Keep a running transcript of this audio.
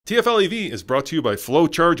TFL EV is brought to you by Flow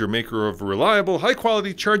Charger, maker of reliable,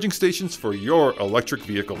 high-quality charging stations for your electric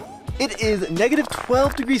vehicle. It is negative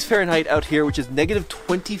 12 degrees Fahrenheit out here, which is negative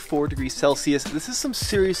 24 degrees Celsius. This is some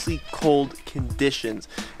seriously cold conditions.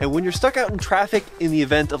 And when you're stuck out in traffic in the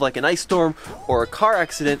event of like an ice storm or a car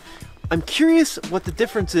accident, I'm curious what the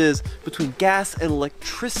difference is between gas and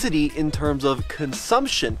electricity in terms of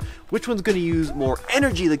consumption. Which one's going to use more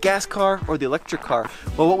energy, the gas car or the electric car?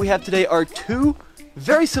 Well, what we have today are two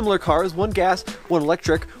very similar cars, one gas, one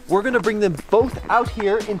electric. We're going to bring them both out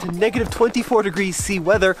here into negative 24 degrees C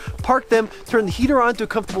weather, park them, turn the heater on to a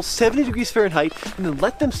comfortable 70 degrees Fahrenheit, and then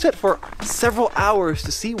let them sit for several hours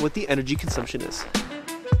to see what the energy consumption is.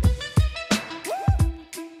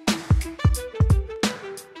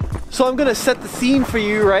 So I'm gonna set the scene for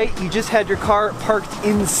you, right? You just had your car parked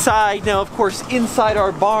inside. Now, of course, inside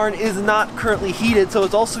our barn is not currently heated, so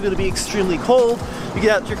it's also gonna be extremely cold. You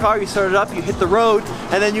get out your car, you start it up, you hit the road,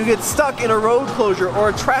 and then you get stuck in a road closure or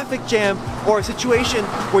a traffic jam or a situation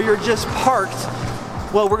where you're just parked.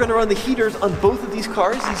 Well, we're gonna run the heaters on both of these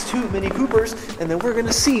cars, these two Mini Coopers, and then we're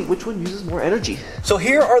gonna see which one uses more energy. So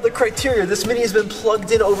here are the criteria. This Mini has been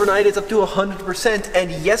plugged in overnight. It's up to 100%,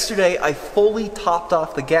 and yesterday I fully topped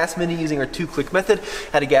off the gas Mini using our two-click method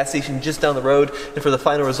at a gas station just down the road, and for the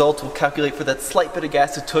final results, we'll calculate for that slight bit of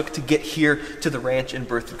gas it took to get here to the ranch in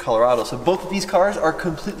Berthoud, Colorado. So both of these cars are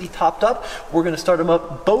completely topped up. We're gonna start them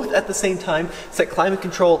up both at the same time, set climate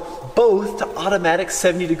control both to automatic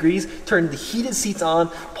 70 degrees, turn the heated seats on,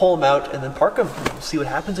 pull them out, and then park them. We'll see what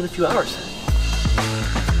happens in a few hours.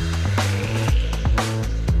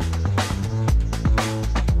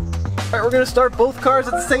 All right, we're gonna start both cars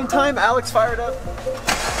at the same time. Alex, fire it up. There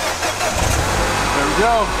we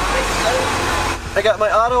go. I got my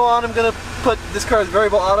auto on. I'm gonna put this car's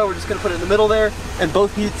variable auto. We're just gonna put it in the middle there, and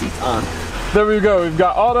both heated seats on. There we go. We've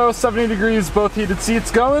got auto, 70 degrees, both heated seats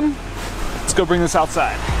going. Let's go bring this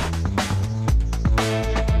outside.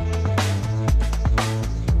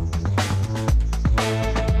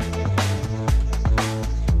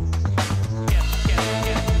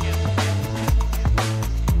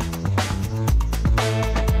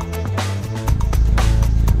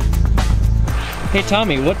 Hey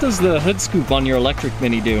Tommy, what does the hood scoop on your electric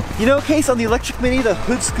Mini do? You know, Case, on the electric Mini, the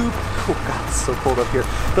hood scoop, oh god, it's so cold up here.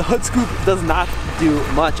 The hood scoop does not do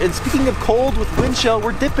much. And speaking of cold with wind chill,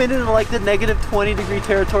 we're dipping into like the negative 20 degree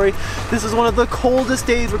territory. This is one of the coldest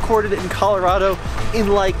days recorded in Colorado in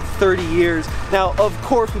like 30 years. Now, of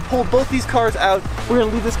course, we pulled both these cars out. We're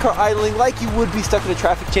gonna leave this car idling like you would be stuck in a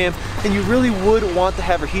traffic jam. And you really would want to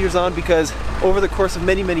have your heaters on, because over the course of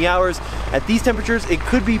many, many hours, at these temperatures, it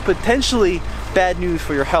could be potentially bad news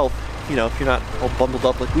for your health. You know, if you're not all bundled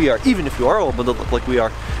up like we are. Even if you are all bundled up like we are,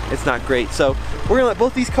 it's not great. So we're gonna let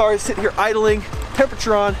both these cars sit here idling,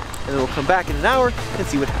 temperature on, and then we'll come back in an hour and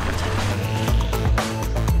see what happens.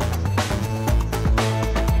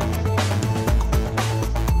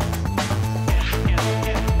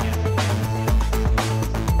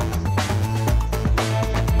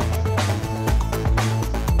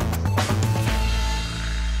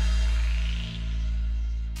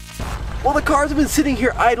 Well, the cars have been sitting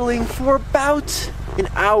here idling for about an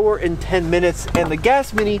hour and 10 minutes, and the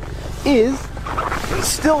gas Mini is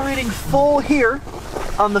still reading full here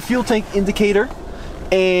on the fuel tank indicator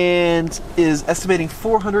and is estimating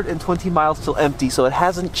 420 miles till empty, so it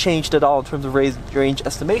hasn't changed at all in terms of range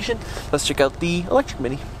estimation. Let's check out the electric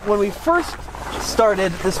Mini. When we first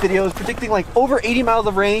started this video, it was predicting like over 80 miles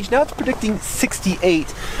of range. Now it's predicting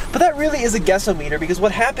 68, but that really is a guessometer, because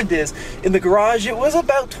what happened is in the garage it was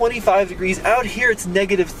about 25 degrees. Out here it's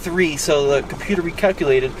 -3, so the computer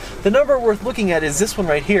recalculated. The number worth looking at is this one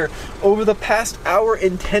right here. Over the past hour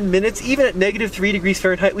and 10 minutes, even at -3 degrees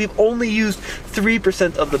Fahrenheit, we've only used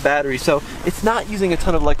 3% of the battery, so it's not using a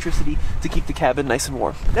ton of electricity to keep the cabin nice and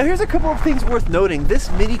warm. Now here's a couple of things worth noting. This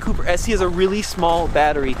Mini Cooper SE has a really small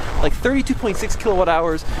battery, like 32.6 kilowatt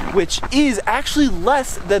hours, which is actually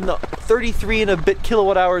less than the 33 and a bit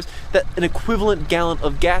kilowatt hours that an equivalent gallon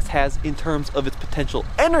of gas has in terms of its potential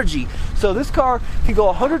energy. So this car can go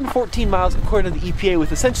 114 miles according to the EPA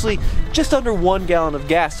with essentially just under 1 gallon of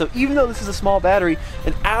gas. So even though this is a small battery,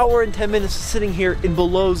 an hour and 10 minutes sitting here in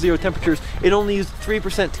below zero temperatures, it only used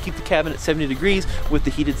 3% to keep the cabin at 70 degrees with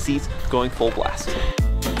the heated seats going full blast.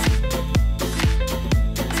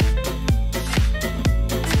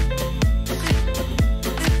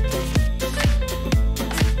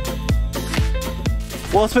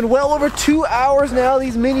 Well, it's been well over 2 hours now.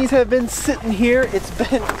 These Minis have been sitting here. It's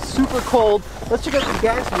been super cold. Let's check out the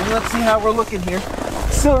gas Mini. Let's see how we're looking here.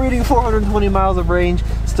 Still reading 420 miles of range,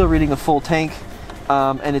 still reading a full tank,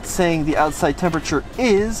 and it's saying the outside temperature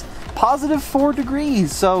is positive 4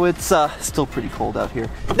 degrees, so it's still pretty cold out here.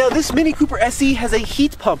 Now this Mini Cooper SE has a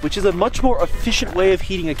heat pump, which is a much more efficient way of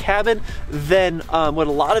heating a cabin than what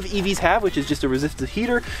a lot of EVs have, which is just a resistive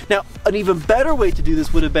heater. Now an even better way to do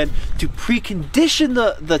this would have been to precondition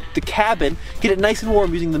the cabin, get it nice and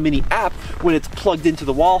warm using the Mini app when it's plugged into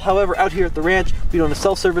the wall. However, out here at the ranch, we don't have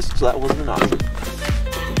self-service, so that wasn't an option.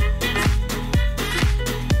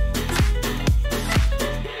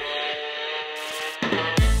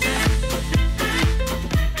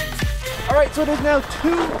 Alright, so it is now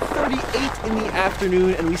 2:38 in the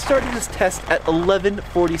afternoon, and we started this test at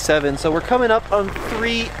 11:47, so we're coming up on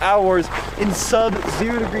 3 hours in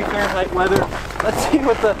sub-0 degree Fahrenheit weather. Let's see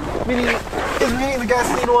what the Mini is reading. The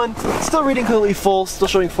gasoline one, still reading completely full, still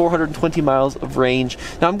showing 420 miles of range.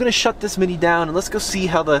 Now I'm going to shut this Mini down, and let's go see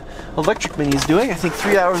how the electric Mini is doing. I think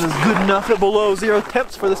 3 hours is good enough at below 0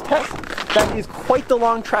 temps for this test. That is quite the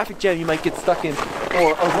long traffic jam you might get stuck in,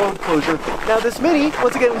 or a road closure. Now this Mini,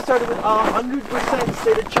 once again, we started with 100%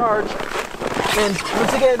 state of charge, and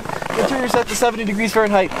once again, interior set to 70 degrees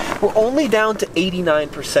Fahrenheit. We're only down to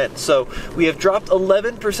 89%, so we have dropped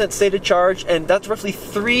 11% state of charge, and that's roughly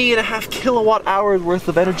 3.5 kilowatt hours worth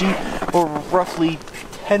of energy, or roughly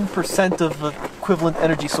 10% of the equivalent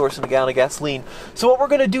energy source in a gallon of gasoline. So what we're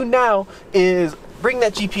going to do now is bring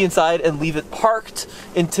that GP inside and leave it parked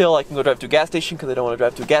until I can go drive to a gas station, because I don't want to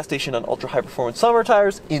drive to a gas station on ultra high performance summer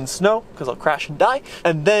tires in snow, because I'll crash and die.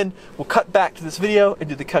 And then we'll cut back to this video and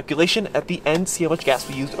do the calculation at the end, see how much gas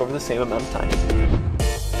we used over the same amount of time.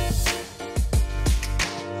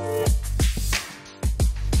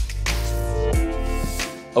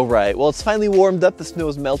 Alright, well it's finally warmed up, the snow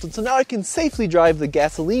is melted, so now I can safely drive the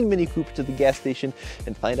gasoline Mini Cooper to the gas station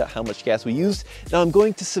and find out how much gas we used. Now I'm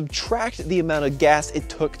going to subtract the amount of gas it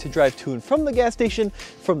took to drive to and from the gas station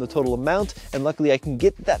from the total amount, and luckily I can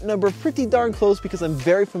get that number pretty darn close because I'm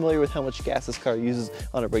very familiar with how much gas this car uses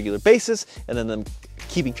on a regular basis, and then I'm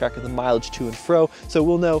keeping track of the mileage to and fro, so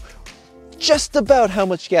we'll know just about how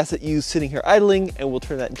much gas it used sitting here idling, and we'll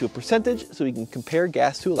turn that into a percentage so we can compare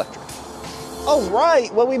gas to electric. All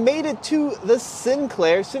right, well, we made it to the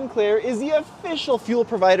Sinclair. Sinclair is the official fuel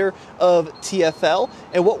provider of TFL.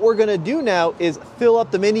 And what we're gonna do now is fill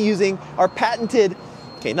up the Mini using our patented,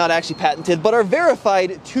 okay, not actually patented, but our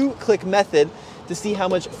verified 2-click method to see how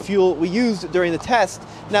much fuel we used during the test.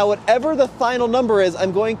 Now, whatever the final number is,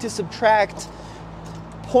 I'm going to subtract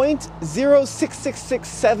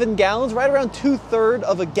 0.06667 gallons, right around 2/3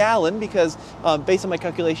 of a gallon, because based on my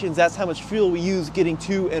calculations, that's how much fuel we use getting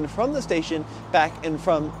to and from the station, back and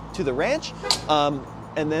from to the ranch.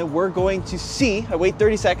 And then we're going to see, I wait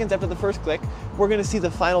 30 seconds after the first click, we're gonna see the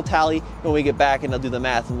final tally when we get back, and I'll do the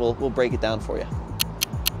math and we'll break it down for you.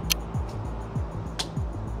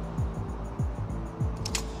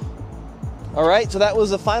 All right, so that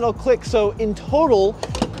was the final click. So in total,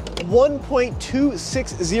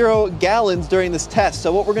 1.260 gallons during this test.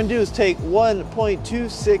 So what we're going to do is take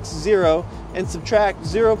 1.260 and subtract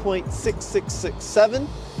 0.6667,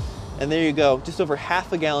 and there you go, just over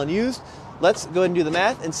half a gallon used. Let's go ahead and do the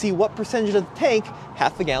math and see what percentage of the tank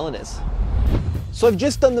half a gallon is. So I've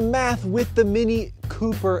just done the math with the Mini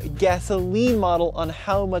Cooper gasoline model on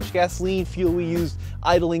how much gasoline fuel we used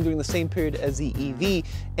idling during the same period as the EV,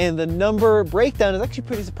 and the number breakdown is actually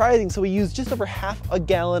pretty surprising. So we used just over half a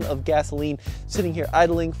gallon of gasoline sitting here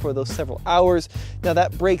idling for those several hours. Now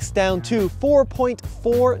that breaks down to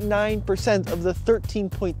 4.49% of the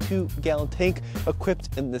 13.2 gallon tank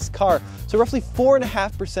equipped in this car. So roughly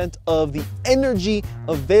 4.5% of the energy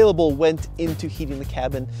available went into heating the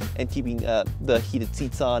cabin and keeping the heated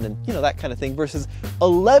seats on, and that kind of thing, versus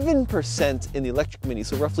 11% in the electric Mini.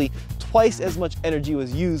 So roughly twice as much energy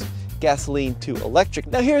was used gasoline to electric.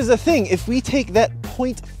 Now here's the thing, if we take that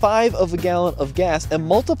 0.5 of a gallon of gas and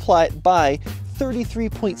multiply it by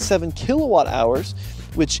 33.7 kilowatt hours,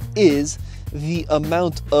 which is the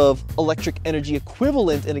amount of electric energy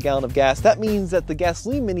equivalent in a gallon of gas, that means that the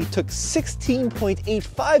gasoline Mini took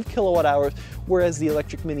 16.85 kilowatt hours, whereas the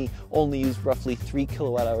electric Mini only used roughly 3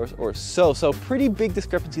 kilowatt hours or so. So pretty big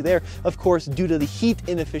discrepancy there, of course, due to the heat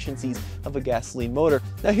inefficiencies of a gasoline motor.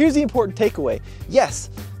 Now here's the important takeaway. Yes,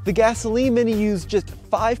 the gasoline Mini used just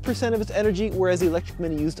 5% of its energy, whereas the electric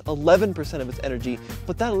Mini used 11% of its energy.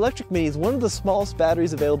 But that electric Mini is one of the smallest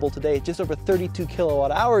batteries available today, just over 32 kilowatt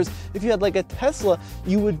hours. If you had like a Tesla,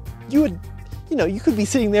 you could be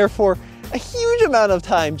sitting there for a huge amount of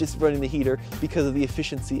time just running the heater because of the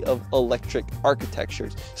efficiency of electric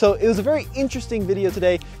architectures. So it was a very interesting video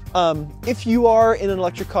today. If you are in an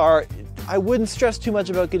electric car, I wouldn't stress too much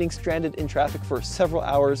about getting stranded in traffic for several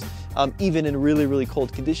hours, even in really, really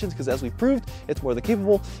cold conditions, because as we proved, it's more than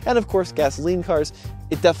capable. And of course, gasoline cars,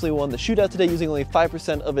 it definitely won the shootout today, using only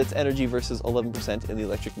 5% of its energy versus 11% in the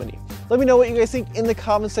electric Mini. Let me know what you guys think in the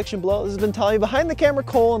comment section below. This has been Tommy, behind the camera,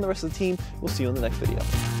 Cole, and the rest of the team. We'll see you in the next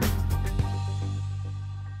video.